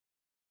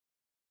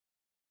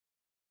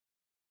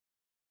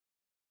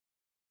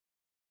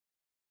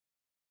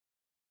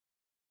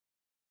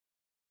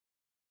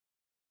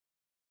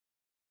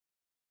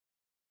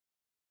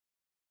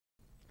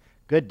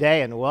Good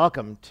day and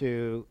welcome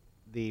to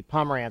the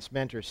Pomerantz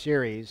Mentor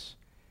Series.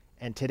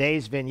 And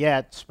today's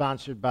vignette,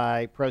 sponsored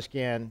by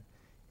ProScan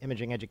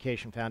Imaging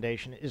Education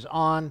Foundation, is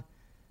on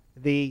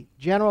the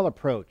general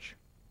approach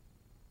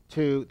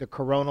to the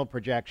coronal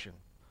projection,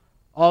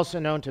 also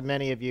known to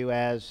many of you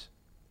as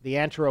the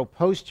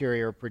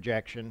antero-posterior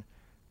projection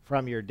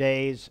from your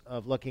days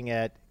of looking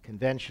at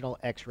conventional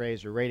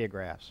X-rays or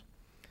radiographs.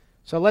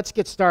 So let's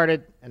get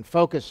started and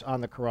focus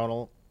on the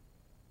coronal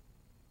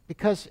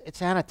because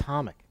it's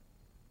anatomic.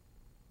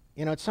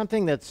 You know, it's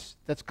something that's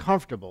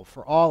comfortable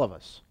for all of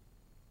us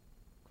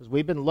because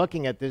we've been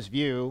looking at this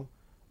view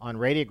on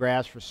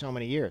radiographs for so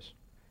many years.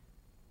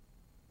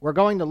 We're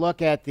going to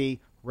look at the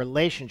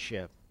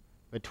relationship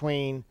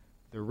between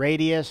the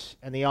radius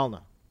and the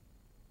ulna.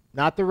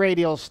 Not the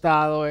radial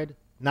styloid,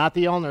 not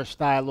the ulnar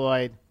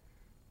styloid,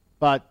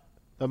 but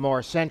the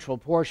more central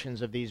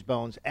portions of these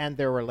bones and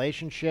their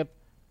relationship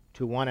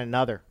to one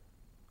another.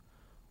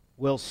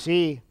 We'll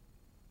see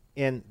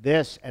in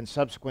this and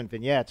subsequent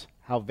vignettes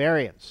how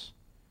variance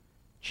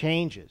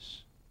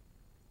changes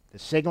the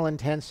signal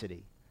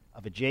intensity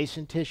of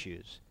adjacent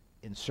tissues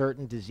in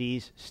certain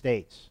disease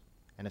states,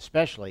 and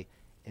especially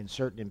in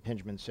certain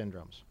impingement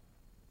syndromes.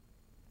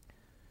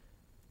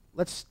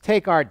 Let's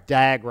take our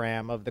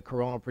diagram of the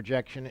coronal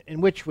projection,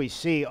 in which we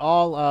see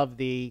all of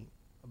the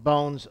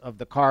bones of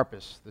the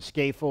carpus, the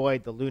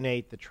scaphoid, the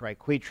lunate, the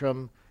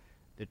triquetrum,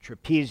 the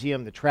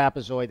trapezium, the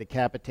trapezoid, the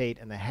capitate,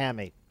 and the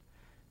hamate.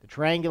 The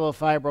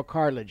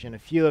triangulofibrocartilage and a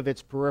few of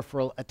its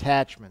peripheral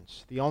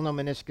attachments, the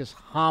ulnomeniscus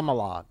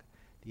homologue,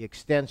 the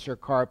extensor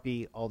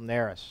carpi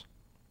ulnaris.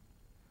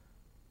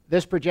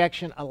 This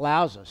projection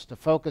allows us to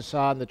focus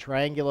on the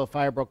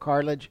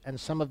triangulofibrocartilage and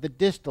some of the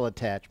distal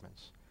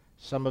attachments,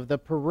 some of the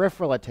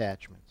peripheral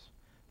attachments,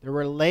 the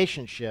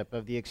relationship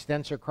of the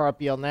extensor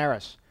carpi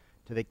ulnaris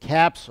to the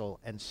capsule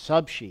and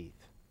subsheath,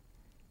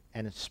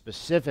 and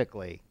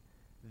specifically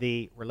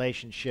the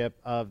relationship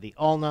of the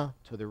ulna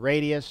to the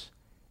radius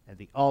and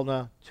the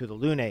ulna to the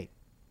lunate,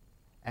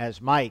 as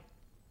might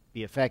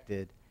be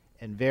affected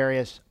in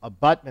various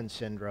abutment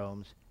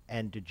syndromes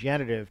and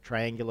degenerative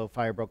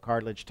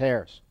triangulofibrocartilage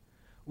tears.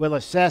 We'll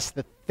assess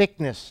the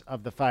thickness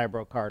of the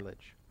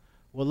fibrocartilage.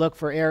 We'll look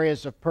for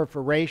areas of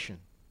perforation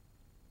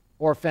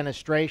or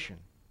fenestration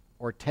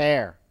or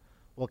tear.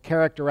 We'll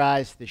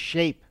characterize the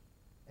shape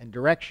and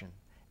direction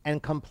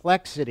and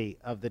complexity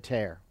of the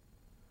tear.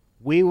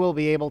 We will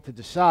be able to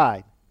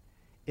decide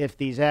if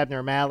these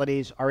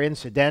abnormalities are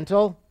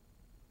incidental,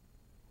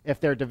 if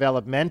they're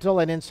developmental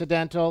and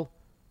incidental,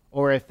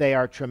 or if they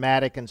are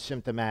traumatic and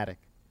symptomatic.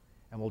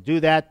 And we'll do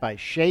that by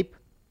shape,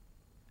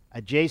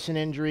 adjacent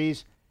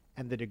injuries,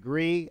 and the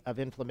degree of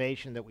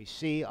inflammation that we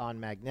see on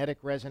magnetic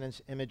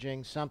resonance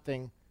imaging,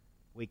 something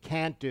we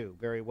can't do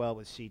very well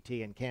with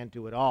CT and can't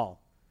do at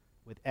all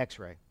with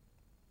X-ray.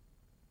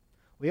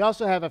 We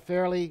also have a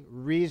fairly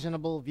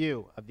reasonable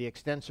view of the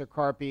extensor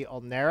carpi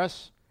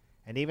ulnaris,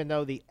 and even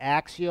though the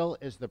axial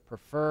is the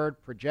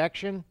preferred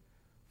projection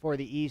for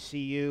the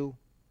ECU,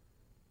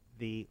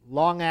 the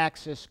long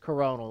axis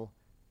coronal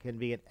can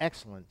be an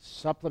excellent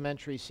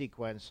supplementary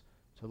sequence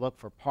to look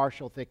for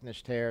partial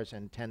thickness tears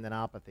and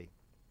tendinopathy.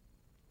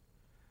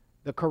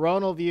 The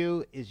coronal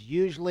view is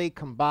usually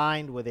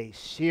combined with a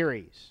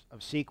series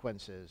of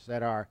sequences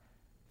that are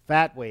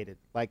fat weighted,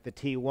 like the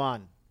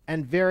T1,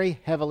 and very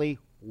heavily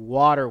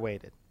water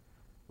weighted,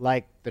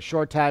 like the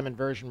short time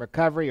inversion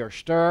recovery or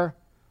STIR,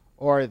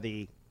 or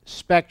the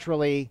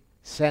spectrally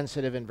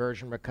sensitive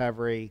inversion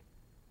recovery,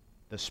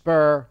 the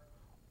SPUR,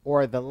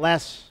 or the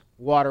less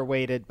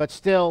water-weighted, but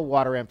still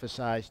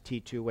water-emphasized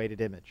T2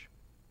 weighted image.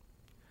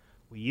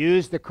 We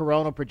use the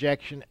coronal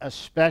projection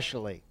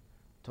especially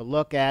to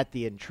look at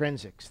the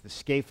intrinsics, the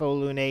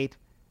scapholunate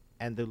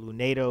and the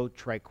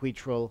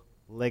lunato-triquetral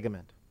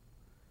ligament.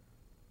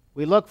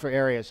 We look for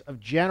areas of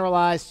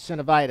generalized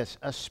synovitis,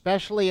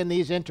 especially in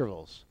these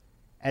intervals,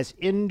 as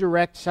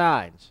indirect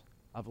signs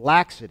of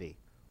laxity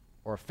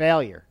or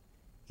failure,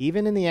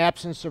 even in the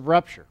absence of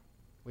rupture,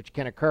 which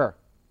can occur.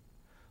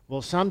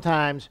 We'll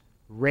sometimes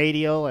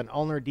radial and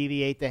ulnar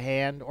deviate the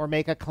hand or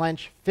make a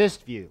clenched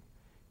fist view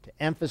to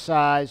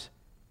emphasize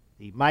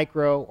the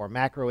micro or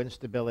macro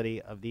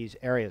instability of these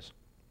areas.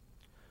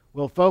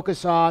 We'll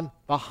focus on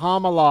the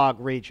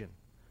homologue region,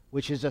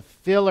 which is a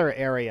filler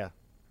area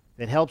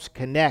that helps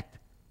connect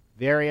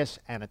various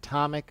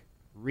anatomic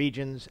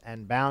regions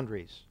and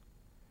boundaries.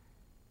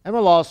 And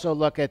we'll also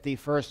look at the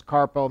first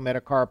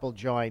carpo-metacarpal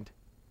joint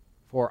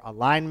for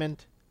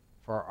alignment,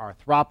 for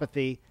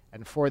arthropathy,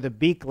 and for the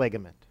beak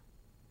ligament,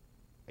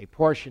 a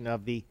portion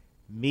of the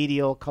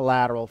medial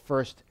collateral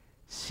first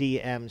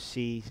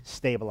CMC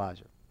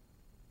stabilizer.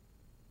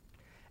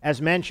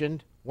 As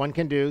mentioned, one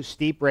can do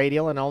steep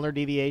radial and ulnar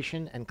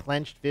deviation and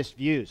clenched fist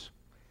views.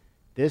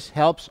 This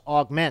helps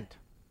augment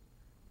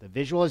the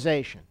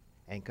visualization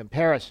and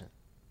comparison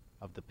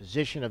of the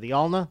position of the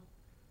ulna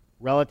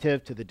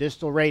relative to the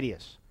distal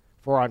radius.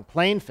 For on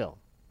plain film,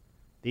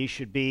 these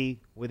should be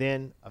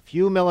within a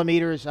few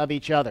millimeters of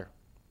each other.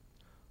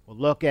 We'll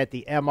look at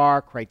the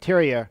MR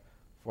criteria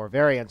for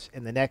variance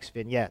in the next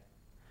vignette.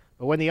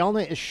 But when the ulna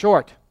is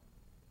short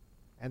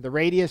and the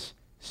radius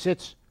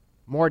sits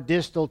more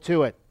distal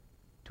to it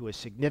to a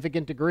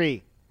significant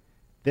degree,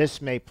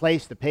 this may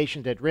place the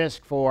patient at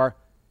risk for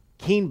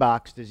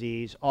Kienbach's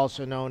disease,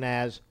 also known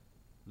as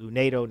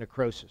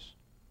lunatodonecrosis.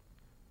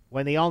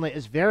 When the ulna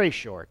is very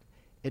short,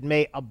 it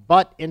may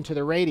abut into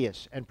the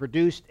radius and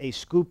produce a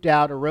scooped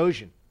out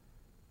erosion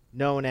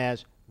known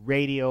as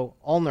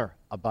radio-ulnar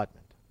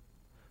abutment.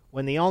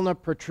 When the ulna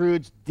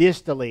protrudes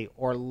distally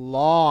or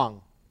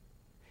long,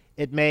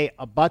 it may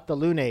abut the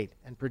lunate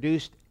and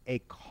produce a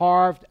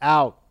carved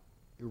out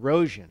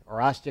erosion or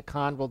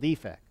osteochondral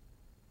defect,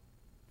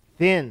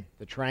 thin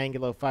the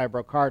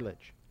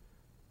triangulofibrocartilage,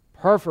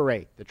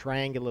 perforate the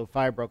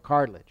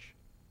triangulofibrocartilage,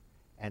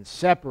 and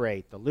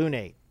separate the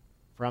lunate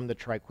from the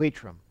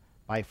triquetrum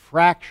by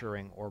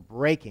fracturing or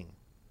breaking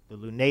the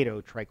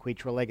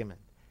lunato-triquetral ligament.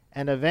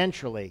 And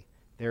eventually,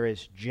 there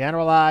is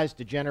generalized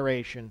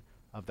degeneration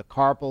of the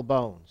carpal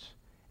bones,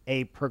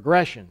 a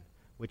progression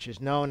which is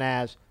known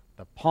as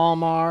the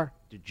palmar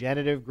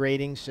degenerative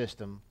grading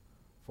system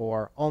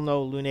for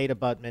ulno-lunate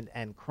abutment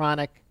and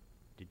chronic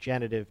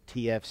degenerative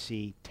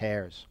TFC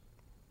tears.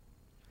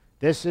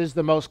 This is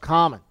the most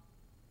common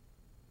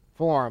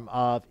form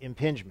of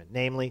impingement,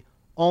 namely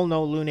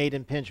ulno-lunate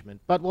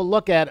impingement, but we'll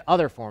look at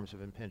other forms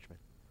of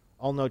impingement,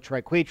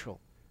 ulno-triquetral,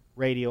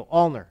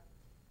 radio-ulnar,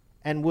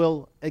 and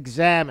we'll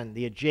examine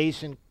the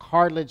adjacent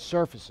cartilage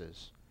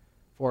surfaces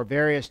for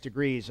various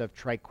degrees of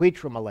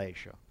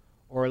triquetramalacia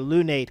or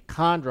lunate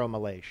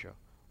chondromalacia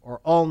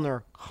or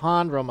ulnar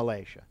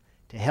chondromalacia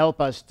to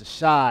help us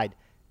decide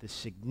the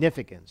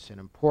significance and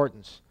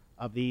importance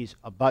of these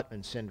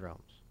abutment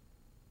syndromes.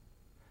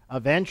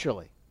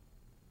 Eventually,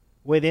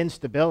 with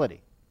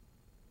instability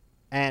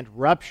and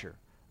rupture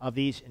of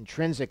these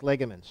intrinsic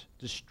ligaments,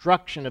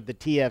 destruction of the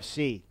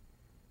TFC,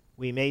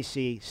 we may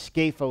see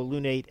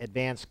scapholunate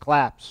advanced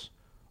collapse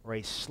or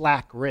a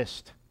slack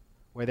wrist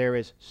where there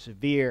is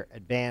severe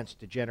advanced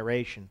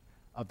degeneration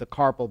of the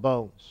carpal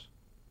bones.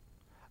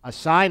 A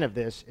sign of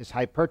this is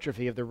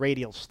hypertrophy of the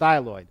radial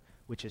styloid,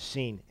 which is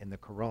seen in the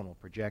coronal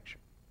projection.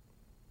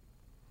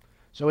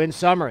 So in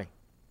summary,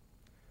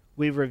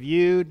 we've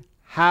reviewed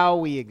how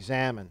we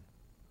examine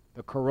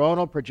the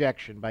coronal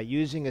projection by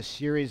using a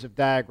series of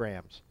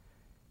diagrams,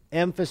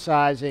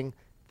 emphasizing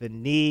the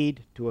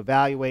need to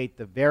evaluate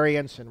the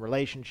variance and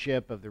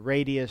relationship of the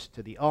radius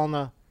to the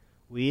ulna.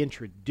 We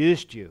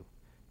introduced you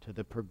to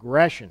the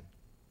progression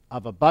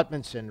of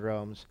abutment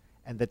syndromes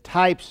and the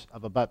types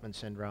of abutment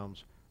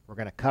syndromes we're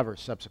going to cover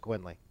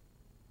subsequently.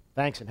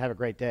 Thanks and have a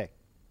great day.